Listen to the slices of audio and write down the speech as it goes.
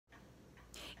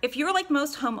If you're like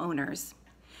most homeowners,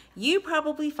 you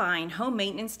probably find home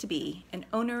maintenance to be an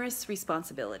onerous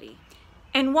responsibility.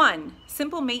 And one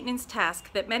simple maintenance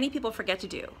task that many people forget to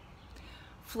do: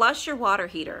 flush your water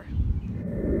heater.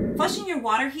 Flushing your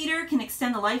water heater can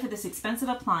extend the life of this expensive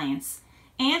appliance,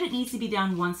 and it needs to be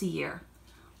done once a year.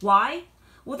 Why?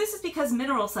 Well, this is because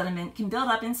mineral sediment can build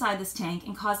up inside this tank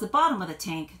and cause the bottom of the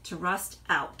tank to rust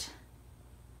out.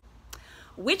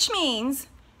 Which means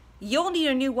you'll need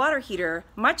a new water heater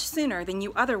much sooner than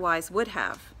you otherwise would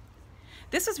have.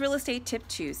 This was Real Estate Tip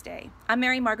Tuesday. I'm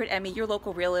Mary Margaret Emmy, your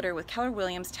local realtor with Keller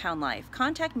Williams Town Life.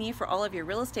 Contact me for all of your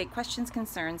real estate questions,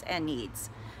 concerns, and needs.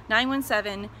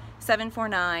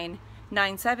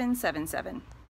 917-749-9777.